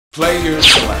Player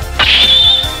select.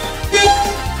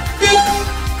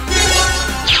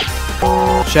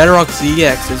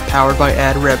 ShadowRockZX is powered by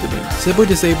ad revenue. Simply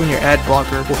disabling your ad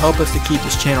blocker will help us to keep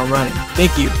this channel running.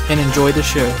 Thank you, and enjoy the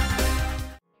show.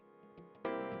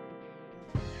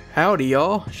 Howdy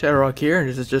y'all, ShadowRock here, and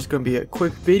this is just going to be a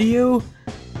quick video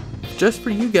just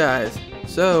for you guys.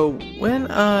 So, when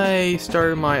I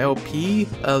started my LP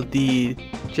of the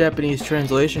Japanese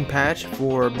translation patch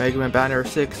for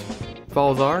MMBN6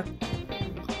 Falzar,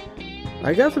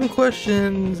 I got some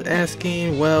questions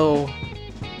asking, well,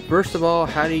 first of all,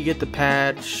 how do you get the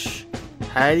patch?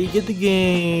 How do you get the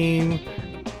game?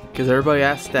 Because everybody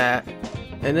asks that.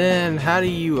 And then, how do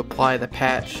you apply the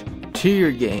patch to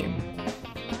your game?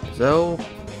 So,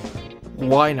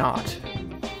 why not?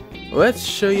 Let's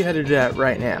show you how to do that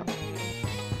right now.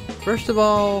 First of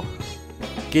all,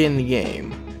 get in the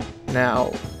game.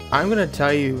 Now, I'm going to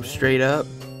tell you straight up,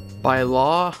 by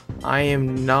law, I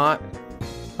am not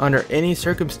under any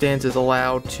circumstances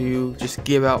allowed to just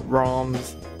give out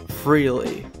ROMs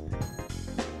freely.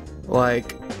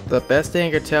 Like, the best thing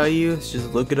I can tell you is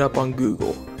just look it up on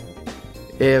Google.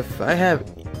 If I have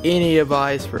any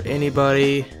advice for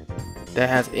anybody that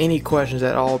has any questions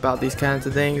at all about these kinds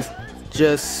of things,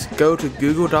 just go to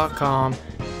google.com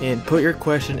and put your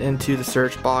question into the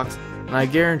search box, and I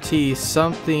guarantee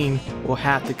something will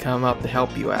have to come up to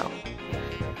help you out.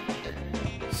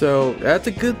 So that's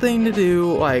a good thing to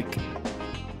do, like,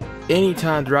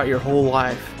 anytime throughout your whole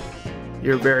life,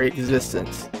 your very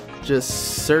existence.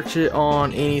 Just search it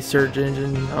on any search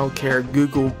engine, I don't care,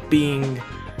 Google, Bing,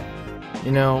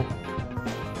 you know.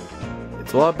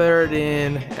 It's a lot better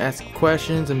than asking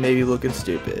questions and maybe looking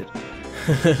stupid.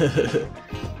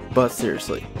 But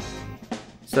seriously.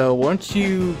 So once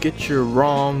you get your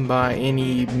ROM by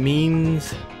any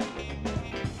means,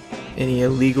 any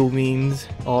illegal means,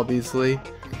 obviously,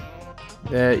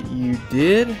 that you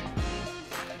did,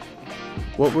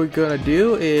 what we're gonna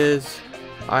do is,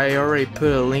 I already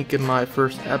put a link in my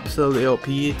first episode of the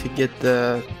LP to get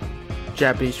the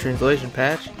Japanese translation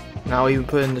patch, and I'll even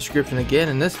put in the description again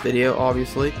in this video,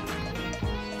 obviously.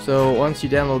 So once you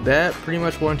download that, pretty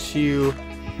much once you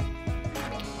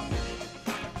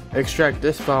extract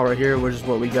this file right here, which is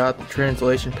what we got, the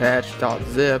translation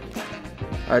patch.zip,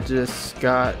 I just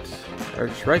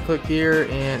right click here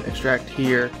and extract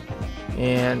here,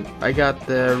 and I got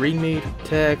the readme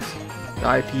text,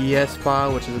 the IPS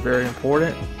file, which is very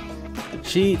important, the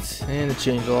cheats, and the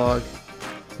changelog.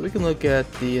 So we can look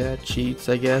at the cheats,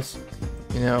 I guess.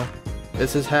 You know,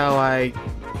 this is how I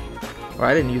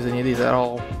didn't use any of these at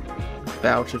all,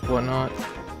 vouchers, whatnot.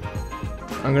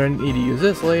 I'm gonna need to use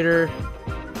this later,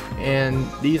 and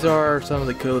these are some of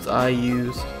the codes I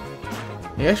use.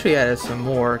 I actually added some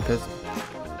more because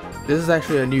this is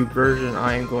actually a new version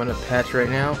I am going to patch right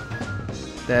now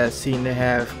that seemed to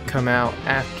have come out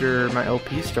after my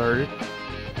LP started.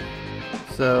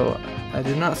 So I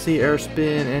did not see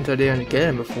Airspin Anti-Damage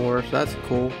before, so that's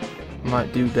cool. I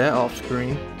might do that off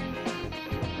screen.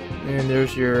 And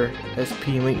there's your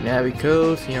SP Link Navi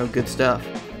codes, you know, good stuff.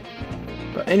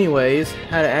 But anyways,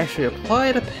 how to actually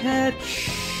apply the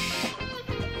patch.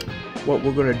 What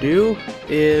we're going to do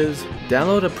is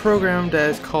download a program that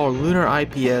is called Lunar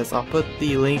IPS. I'll put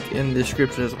the link in the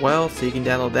description as well, so you can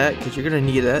download that because you're going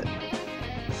to need it.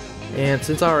 And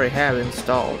since I already have it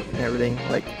installed and everything,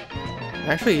 like,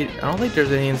 actually I don't think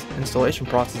there's any installation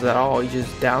process at all, you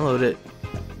just download it.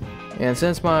 And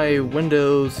since my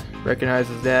Windows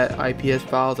recognizes that IPS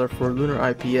files are for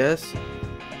Lunar IPS,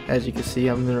 as you can see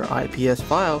on Lunar IPS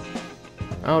file,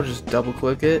 I'll just double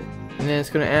click it, and then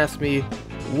it's going to ask me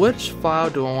which file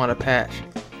do I want to patch.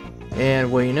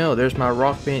 And well, you know, there's my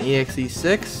Rock Band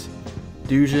EXE6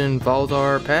 Fusion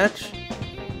Falzar patch.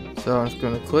 So I'm just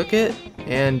going to click it,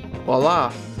 and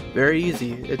voila, very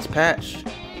easy, it's patched.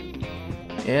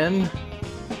 And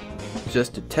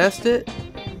just to test it,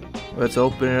 let's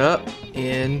open it up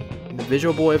in the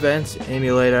Visual Boy Events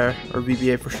Emulator, or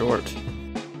VBA for short.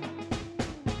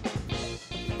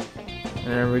 And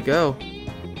there we go.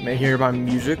 You may hear my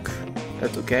music,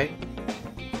 that's okay.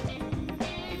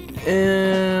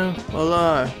 And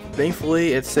voila,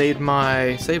 thankfully it saved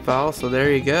my save file, so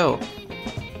there you go.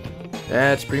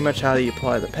 That's pretty much how you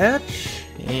apply the patch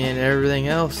and everything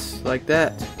else like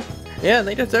that. Yeah, I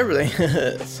think that's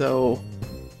everything. So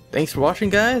thanks for watching,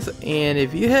 guys, and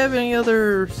if you have any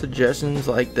other suggestions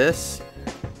like this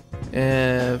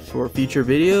for future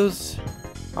videos,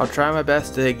 I'll try my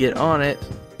best to get on it.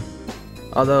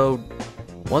 Although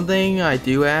one thing I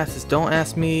do ask is, don't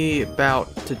ask me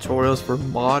about tutorials for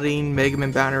modding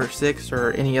MMBN6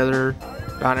 or any other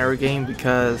binary game,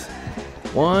 because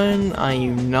one, I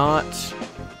am not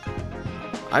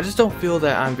I just don't feel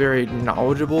that I'm very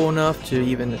knowledgeable enough to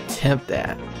even attempt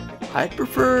that. I'd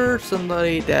prefer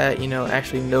somebody that, you know,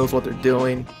 actually knows what they're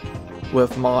doing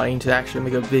with modding to actually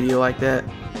make a video like that.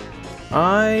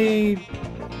 I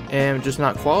am just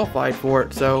not qualified for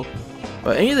it, so,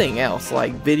 but anything else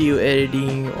like video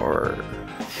editing or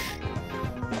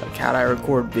like how I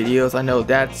record videos, I know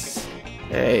that's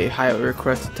a highly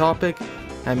requested topic.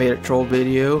 I made a troll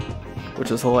video,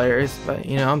 which was hilarious, but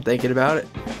you know, I'm thinking about it.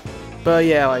 But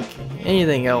yeah, like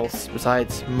anything else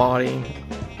besides modding,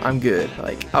 I'm good.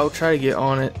 Like, I'll try to get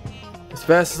on it as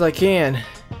fast as I can,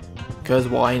 because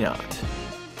why not?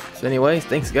 So anyways,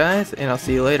 thanks guys, and I'll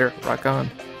see you later. Rock on.